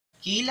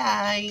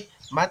kilay,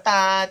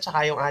 mata,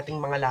 tsaka yung ating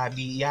mga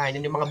labi. Yan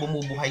yung mga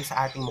bumubuhay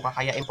sa ating mukha.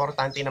 Kaya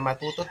importante na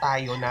matuto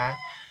tayo na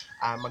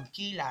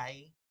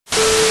magkilay.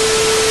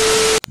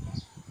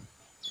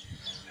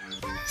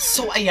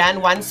 So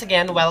ayan, once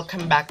again,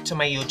 welcome back to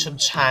my YouTube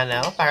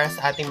channel. Para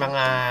sa ating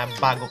mga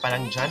bago pa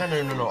lang dyan na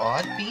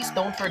nanonood, please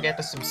don't forget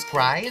to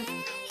subscribe,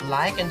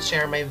 like, and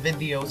share my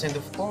videos. And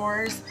of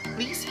course,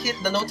 please hit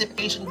the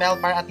notification bell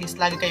para at least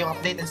lagi kayong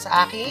updated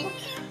sa aking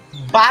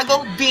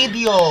bagong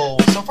video.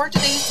 So for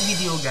today's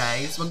video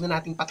guys, wag na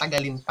nating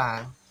patagalin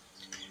pa.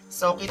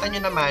 So, kita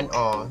nyo naman,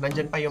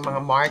 nandyan pa yung mga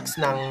marks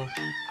ng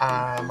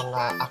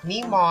mga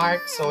acne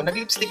marks. So,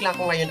 nag-lipstick lang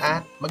ako ngayon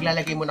at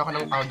maglalagay muna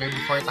ako ng powder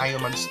before tayo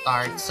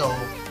mag-start. So,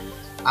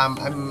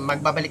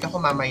 magbabalik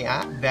ako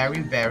mamaya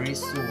very, very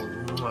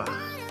soon.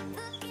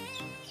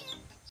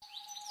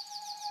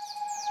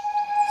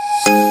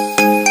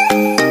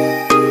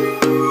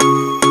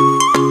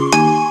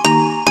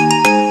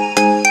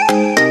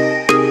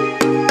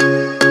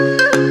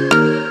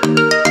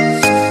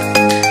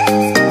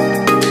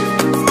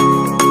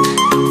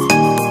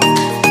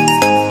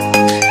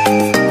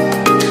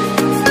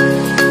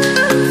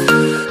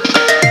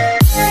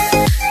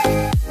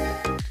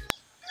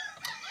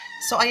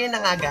 So, ayan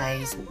na nga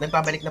guys,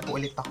 nagbabalik na po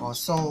ulit ako.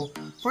 So,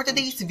 for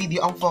today's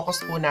video, ang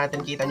focus po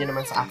natin, kita nyo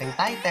naman sa aking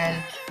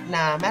title,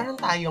 na meron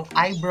tayong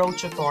eyebrow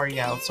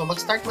tutorial. So,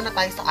 mag-start muna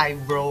tayo sa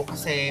eyebrow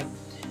kasi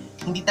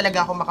hindi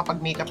talaga ako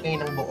makapag-makeup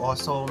ngayon ng buo.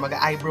 So,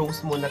 mag-eyebrows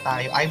muna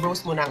tayo.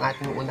 Eyebrows muna ang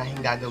ating unahing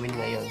gagawin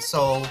ngayon.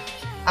 So,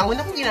 ang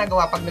una kong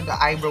ginagawa pag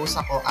nag-eyebrows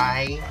ako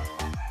ay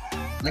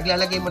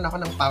naglalagay muna ako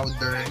ng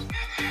powder.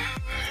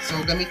 So,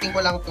 gamitin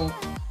ko lang itong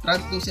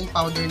translucent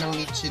powder ng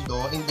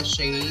Eyeshadow in the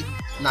shade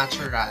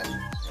Natural.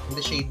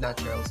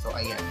 So,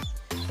 ayan.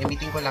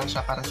 Gamitin ko lang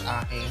siya para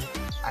sa aking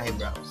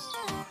eyebrows.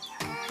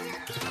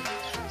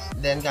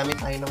 Then, gamit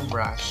tayo ng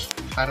brush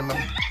para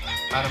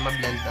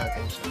ma-blend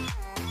natin siya.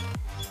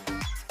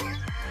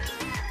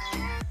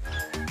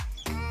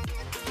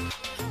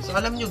 So,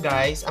 alam nyo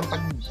guys,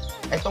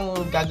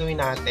 itong gagawin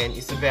natin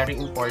is very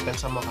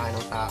important sa mukha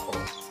ng tao.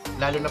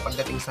 Lalo na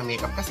pagdating sa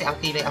makeup. Kasi ang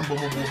kilay ang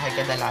bumubuhay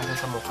kadalasan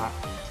sa mukha.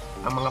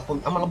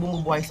 Ang mga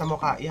bumubuhay sa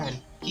mukha, yan.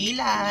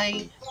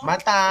 Kilay,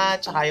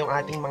 mata, tsaka yung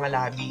ating mga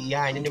labi.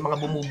 Yan yung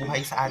mga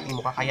bumubuhay sa ating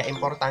mukha. Kaya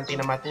importante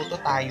na matuto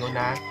tayo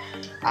na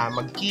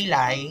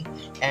magkilay.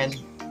 And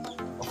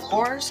of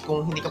course,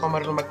 kung hindi ka pa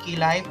marunong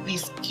magkilay,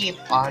 please keep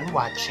on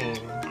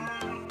watching.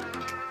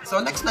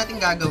 So next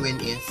natin gagawin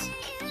is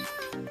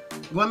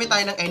gumamit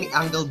tayo ng any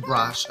angle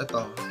brush.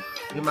 Ito,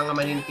 yung mga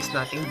maninipis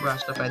nating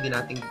brush na pwede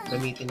nating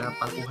gamitin na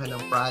pangkuha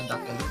ng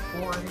product. And of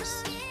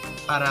course,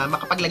 para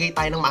makapaglagay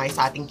tayo ng maayos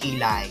sa ating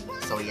kilay.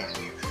 So, yan.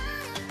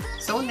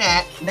 So,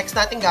 next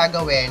natin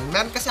gagawin,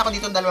 meron kasi ako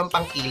dito dalawang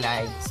pang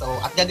kilay. So,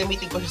 at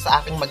gagamitin ko siya sa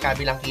aking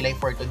magkabilang kilay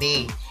for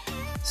today.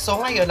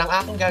 So, ngayon, ang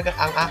aking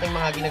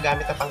mga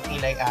ginagamit na pang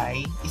kilay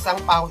ay isang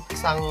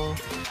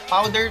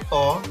powder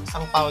to,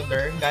 isang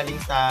powder galing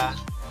sa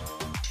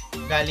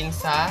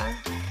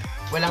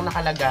walang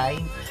nakalagay.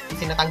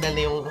 Kasi natanggal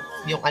na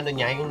yung ano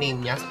niya, yung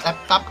name niya.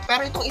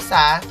 Pero itong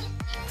isa,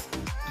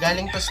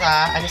 galing to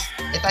sa,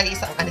 ito ay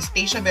isang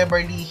Anastasia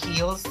Beverly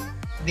Hills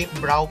Deep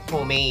Brow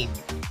Pomade.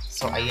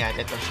 So, ayan,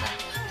 ito siya.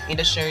 In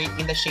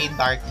the shade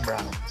dark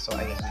brown. So,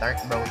 ayan, dark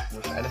brown po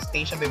siya.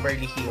 Anastasia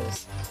Beverly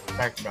Hills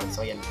dark brown.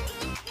 So, ayan po.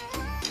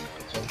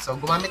 Okay, so,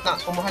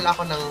 kumuha lang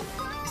ako ng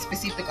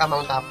specific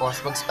amount tapos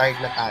mag-start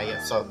na tayo.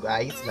 So,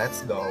 guys,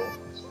 let's go.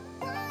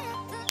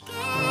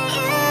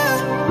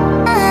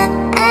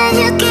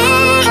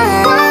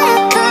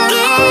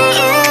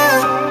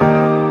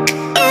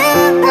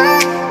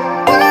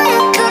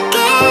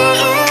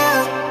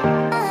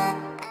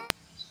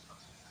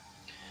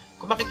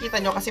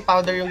 Makikita nyo kasi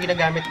powder yung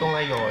ginagamit ko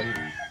ngayon,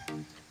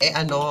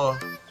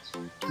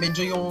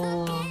 medyo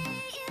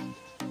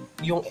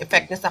yung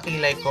effect niya sa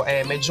kilay ko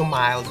medyo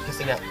mild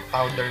kasi nga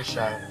powder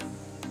siya.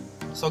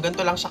 So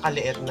ganito lang siya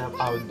kaliit na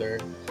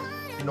powder,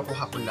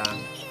 pinukuha ko lang.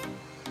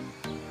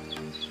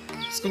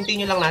 Tapos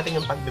continue lang natin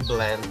yung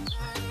pag-blend.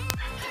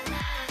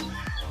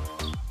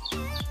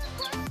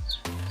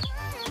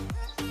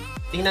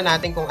 Tingnan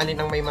natin kung alin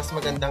ang may mas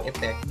magandang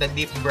effect, the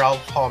deep brow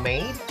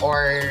pomade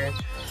or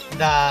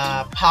the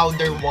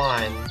powder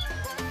one.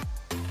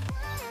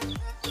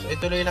 So,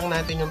 ituloy lang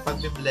natin yung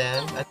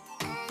pag-blend. As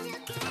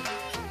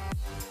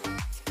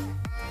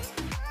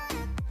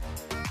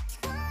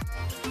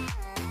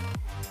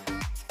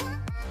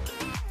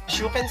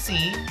you can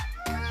see,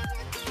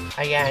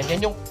 ayan,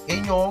 yan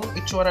yung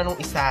itsura ng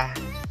isa.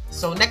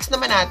 So, next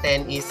naman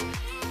natin is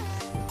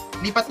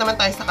lipat naman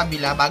tayo sa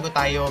kabila bago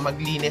tayo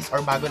maglinis or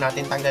bago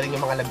natin tanggalin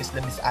yung mga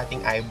labis-labis ating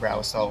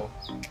eyebrow. So,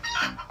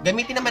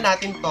 gamitin naman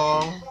natin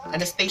tong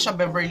Anastasia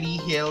Beverly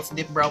Hills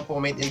Deep Brow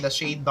Pomade in the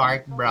shade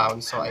dark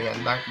brown. So,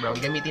 ayan, dark brown.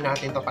 Gamitin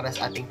natin to para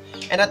sa ating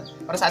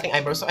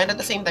eyebrow. So, and at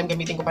the same time,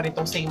 gamitin ko pa rin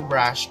tong same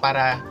brush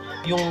para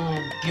yung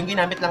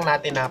ginamit lang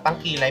natin na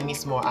pangkilay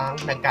mismo ang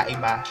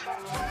nagkaiba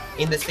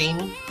in the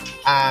same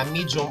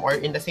medium or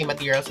in the same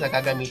materials na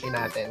gagamitin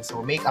natin. So,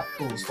 makeup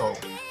too. So,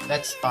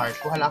 let's start.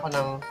 Kuha lang ako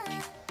ng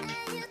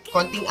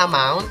konting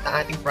amount ng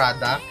ating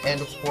product. And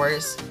of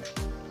course,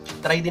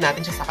 try din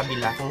natin siya sa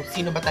kabila kung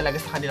sino ba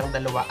talaga sa kanilang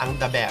dalawa ang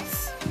the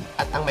best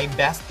at ang may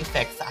best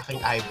effect sa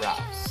aking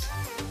eyebrows.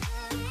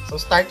 So,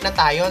 start na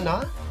tayo, no?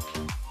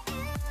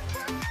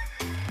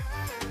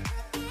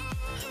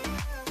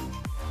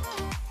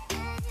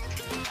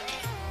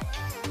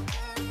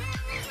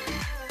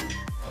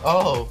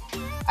 Oh,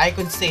 I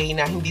could say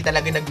na hindi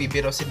talaga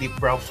nagbibiro si Deep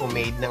Brow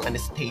Pomade ng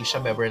Anastasia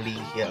Beverly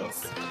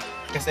Hills.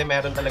 Kasi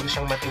meron talaga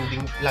siyang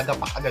matinding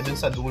lagapak agad dun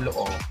sa dulo,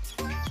 oh.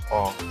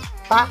 Oh,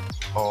 pa,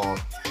 oh.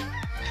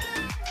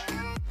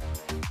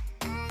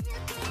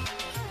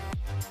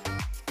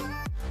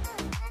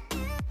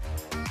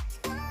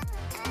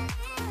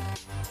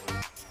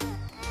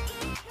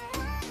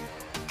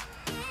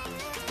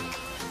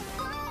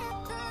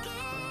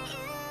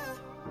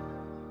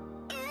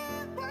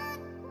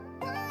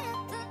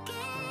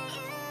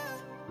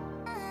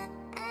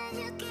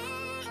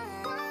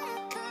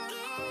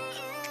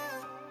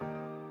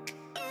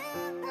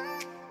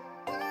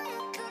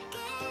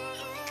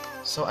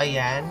 So,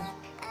 ayan.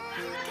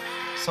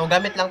 So,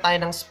 gamit lang tayo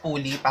ng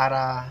spoolie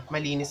para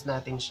malinis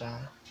natin siya.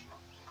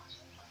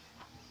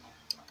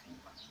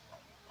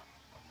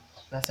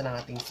 Nasaan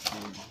ang ating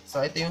spoolie? So,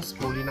 ito yung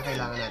spoolie na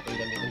kailangan natin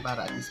gamitin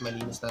para at least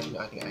malinis natin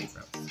yung ating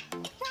eyebrows.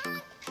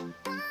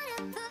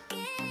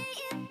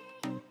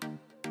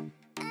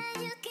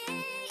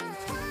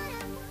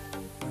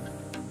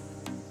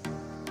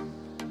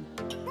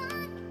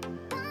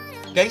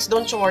 Guys,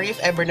 don't worry if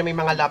ever na may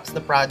mga lapse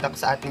na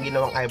product sa ating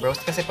ginawang eyebrows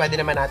kasi pwede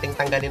naman nating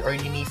tanggalin or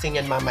linisin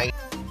yan mamaya.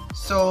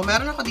 So,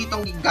 meron ako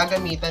ditong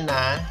gagamitan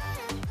na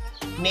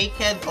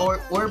Naked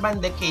or Urban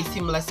Decay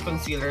Seamless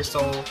Concealer.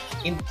 So,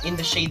 in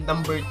the shade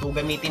number 2,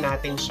 gamitin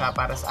natin siya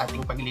para sa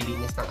ating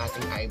paglilinis ng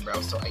ating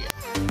eyebrows. So, ayan.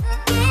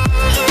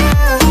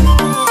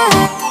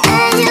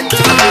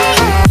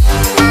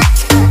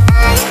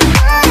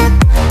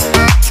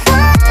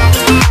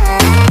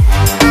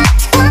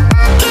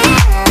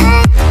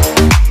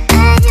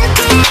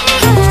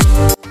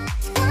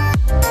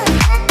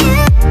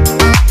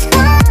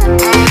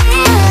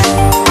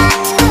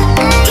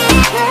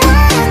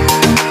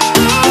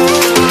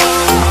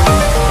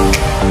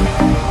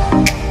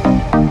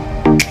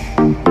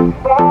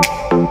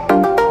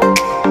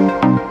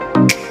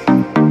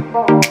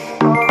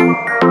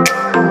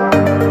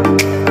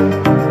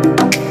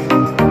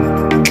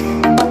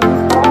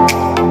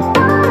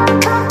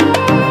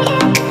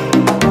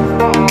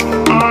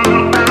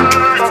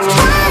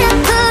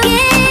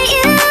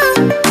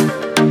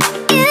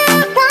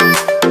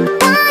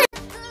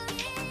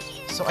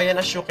 So, ayan,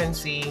 as you can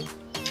see,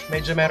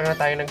 medyo meron na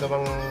tayo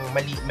nagawang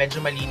medyo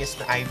malinis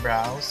na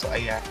eyebrow. So,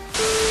 ayan.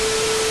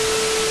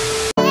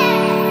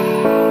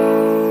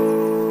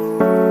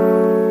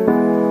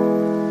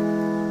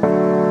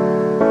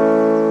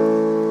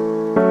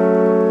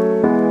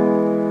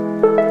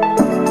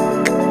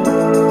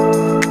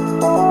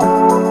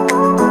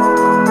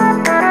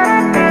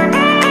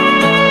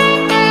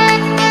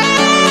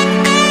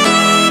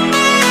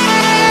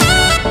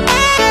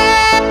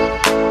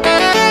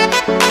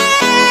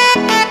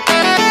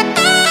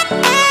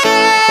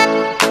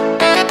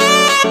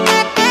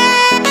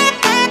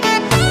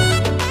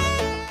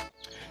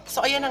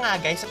 So, ayan na nga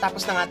guys, so,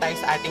 tapos na nga tayo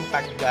sa ating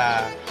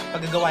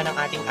paggagawa ng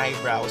ating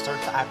eyebrows or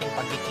sa ating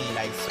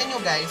pagkikilay. So, nyo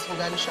guys, kung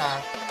gano'n siya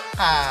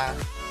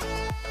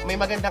may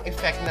magandang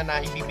effect na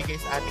naibibigay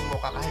sa ating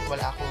mukha kahit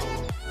wala akong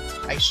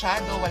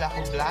eyeshadow, wala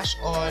akong blush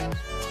on,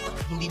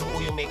 hindi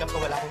buo yung makeup ko,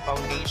 wala akong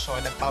foundation,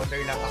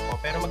 nag-powder lang ako,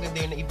 pero maganda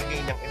yung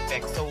naibigay ng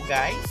effect. So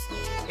guys,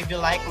 if you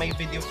like my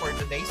video for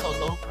today, so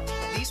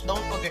please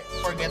don't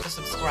forget to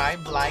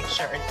subscribe, like,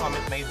 share, and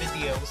comment my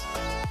videos.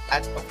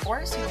 At of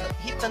course,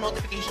 hit the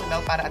notification bell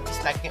para at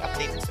least like yung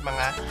updated sa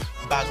mga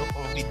bago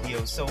kong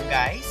videos. So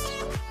guys,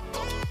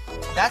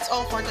 that's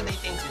all for today.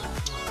 Thank you.